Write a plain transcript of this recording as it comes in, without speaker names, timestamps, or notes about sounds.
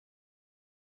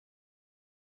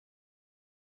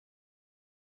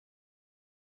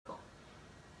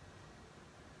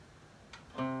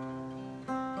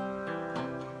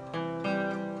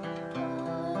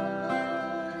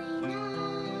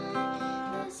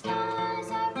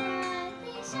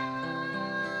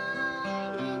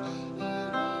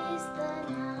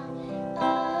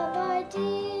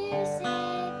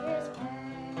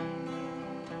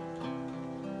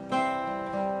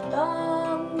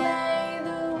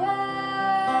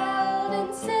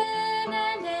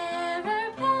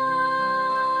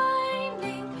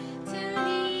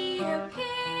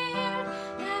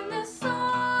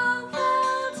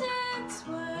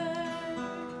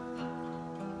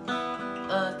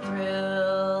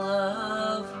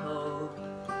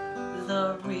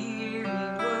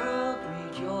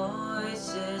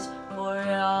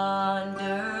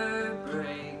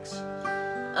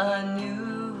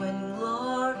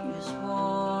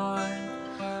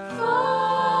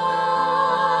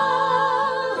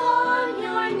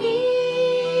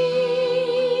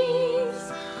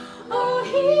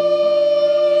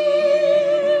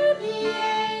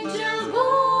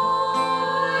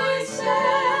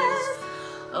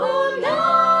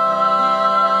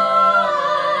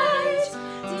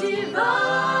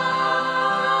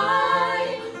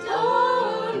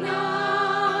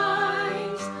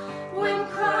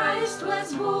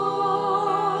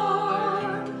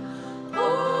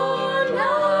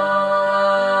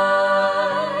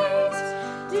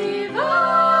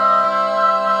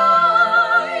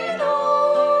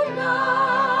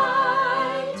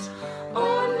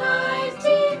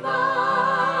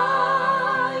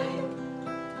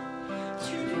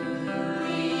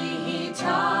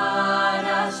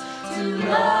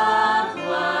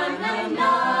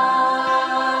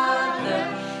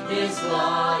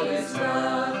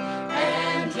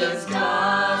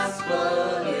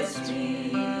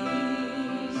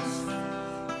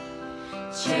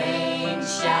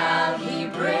chains shall he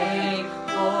break,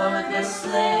 for the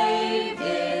slave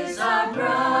is our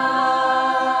brother,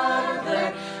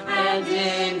 and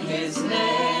in his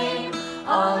name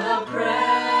all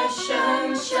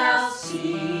oppression shall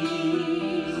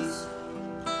cease.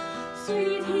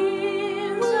 Sweet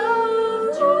hymns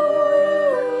of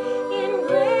joy in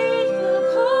grateful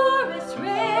chorus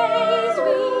raise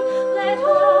we, let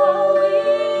all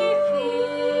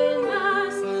within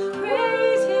us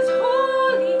praise his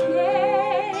holy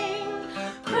name.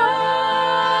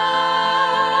 Christ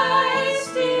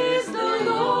is the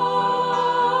Lord.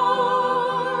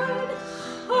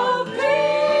 Oh,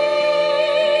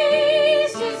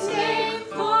 praise his name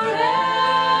forever.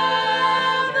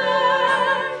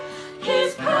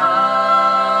 His power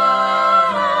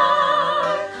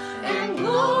and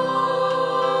glory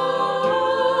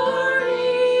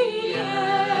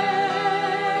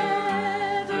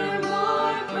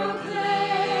evermore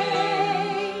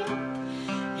proclaim.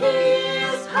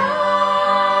 His power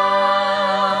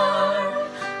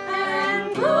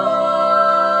and glory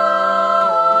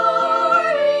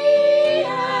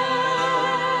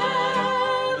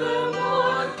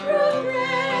evermore proclaim.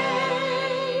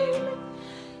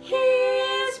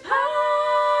 His power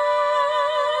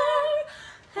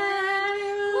and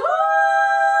glory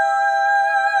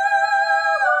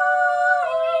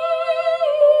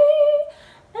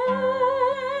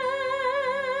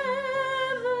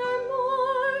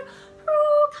evermore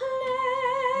proclaim.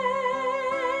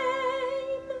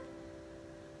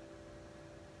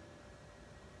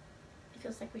 It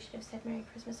feels like we should have said Merry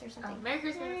Christmas or something. Merry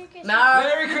Christmas.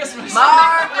 Merry Christmas.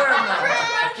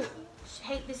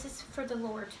 Hey, this is for the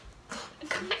Lord.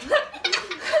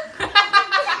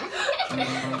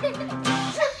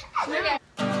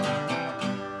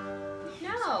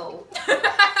 No.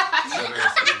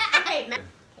 Okay, Meg.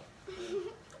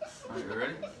 Are you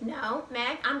ready? No,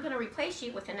 Meg, I'm going to replace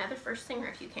you with another first singer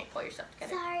if you can't pull yourself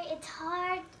together. Sorry, it's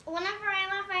hard. Whenever I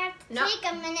laugh, I have to No.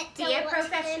 take a minute to Be a get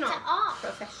professional. it off.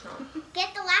 Professional.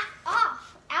 Get the laugh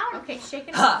off. Out of Okay, shake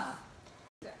it off.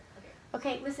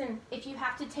 Okay, listen, if you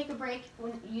have to take a break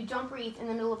when you don't breathe in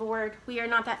the middle of a word, we are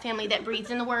not that family that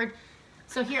breathes in the word.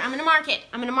 So here, I'm going to mark it.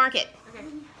 I'm going to mark it. Okay.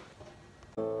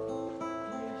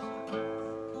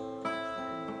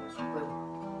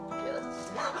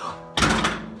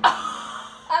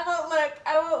 I won't look.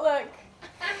 I won't look.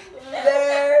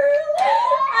 There.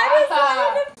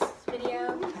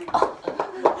 Video.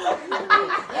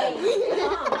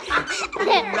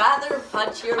 I'd rather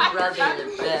punch your brother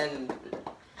than...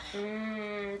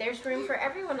 There's room for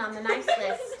everyone on the nice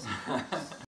list.